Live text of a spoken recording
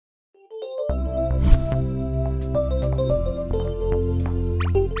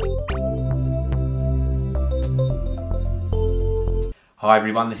Hi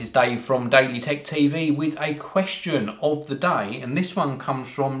everyone, this is Dave from Daily Tech TV with a question of the day, and this one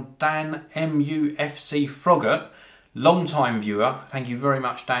comes from Dan MUFC Froggatt, long-time viewer. Thank you very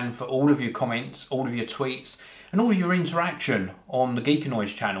much, Dan, for all of your comments, all of your tweets and all of your interaction on the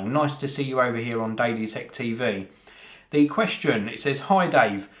GeekVloggz channel. Nice to see you over here on Daily Tech TV. The question, it says, "Hi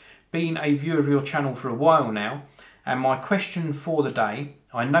Dave, been a viewer of your channel for a while now, and my question for the day,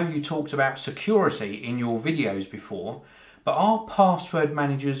 I know you talked about security in your videos before, but are password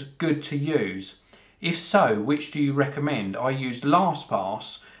managers good to use? If so, which do you recommend? I used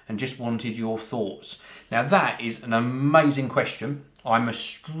LastPass and just wanted your thoughts." Now that is an amazing question. I'm a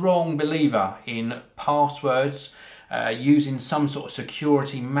strong believer in passwords, using some sort of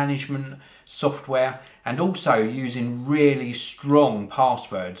security management software, and also using really strong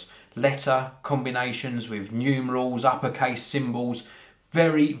passwords, letter combinations with numerals, uppercase symbols.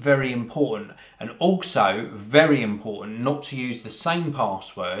 Very, very important, and also very important not to use the same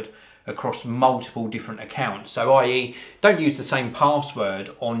password across multiple different accounts. So i.e., don't use the same password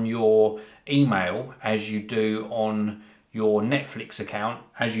on your email as you do on your Netflix account,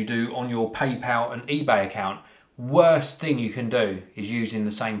 as you do on your PayPal and eBay account. Worst thing you can do is using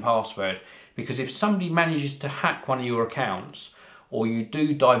the same password, because if somebody manages to hack one of your accounts, or you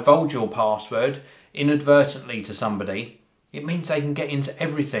do divulge your password inadvertently to somebody, it means they can get into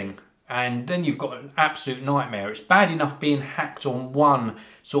everything, and then you've got an absolute nightmare. It's bad enough being hacked on one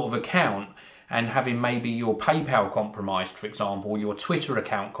sort of account and having maybe your PayPal compromised, for example, or your Twitter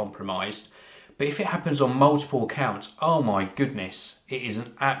account compromised. But if it happens on multiple accounts, oh my goodness, it is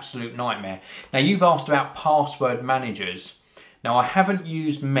an absolute nightmare. Now, you've asked about password managers. Now, I haven't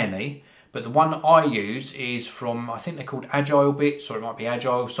used many, but the one I use is from, I think they're called Agile Bits, or it might be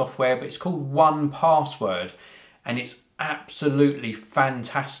Agile Software, but it's called 1Password, and it's absolutely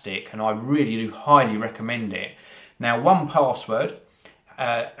fantastic, and I really do highly recommend it. Now, 1Password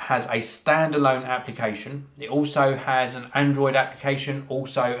has a standalone application. It also has an Android application,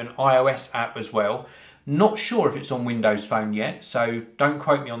 also an iOS app as well. Not sure if it's on Windows Phone yet, so don't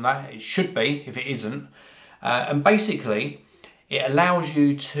quote me on that. It should be if it isn't. And basically, it allows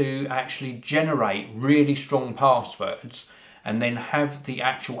you to actually generate really strong passwords and then have the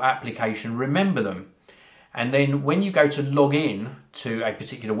actual application remember them. And then when you go to log in to a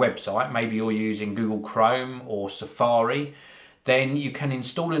particular website, maybe you're using Google Chrome or Safari, then you can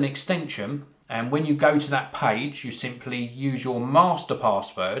install an extension, and when you go to that page, you simply use your master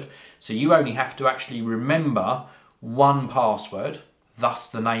password. So you only have to actually remember 1Password, thus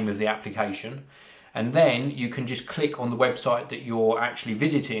the name of the application. And then you can just click on the website that you're actually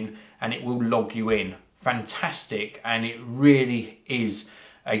visiting and it will log you in. Fantastic, and it really is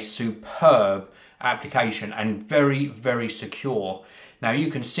a superb application and very, very secure. Now, you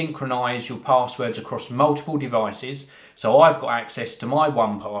can synchronize your passwords across multiple devices. So I've got access to my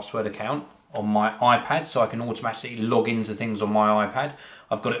 1Password account on my iPad, so I can automatically log into things on my iPad.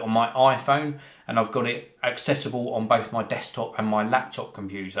 I've got it on my iPhone, and I've got it accessible on both my desktop and my laptop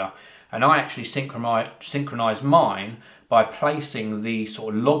computer. And I actually synchronize mine by placing the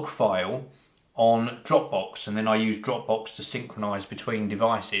sort of log file on Dropbox, and then I use Dropbox to synchronize between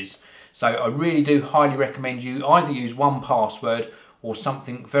devices. So I really do highly recommend you either use 1Password or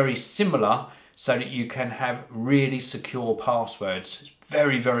something very similar, so that you can have really secure passwords. It's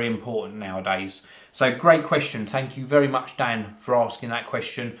very, very important nowadays. So great question. Thank you very much, Dan, for asking that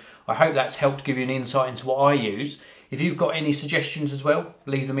question. I hope that's helped give you an insight into what I use. If you've got any suggestions as well,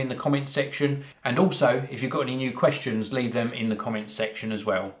 leave them in the comments section. And also, if you've got any new questions, leave them in the comments section as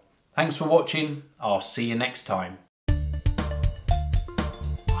well. Thanks for watching. I'll see you next time.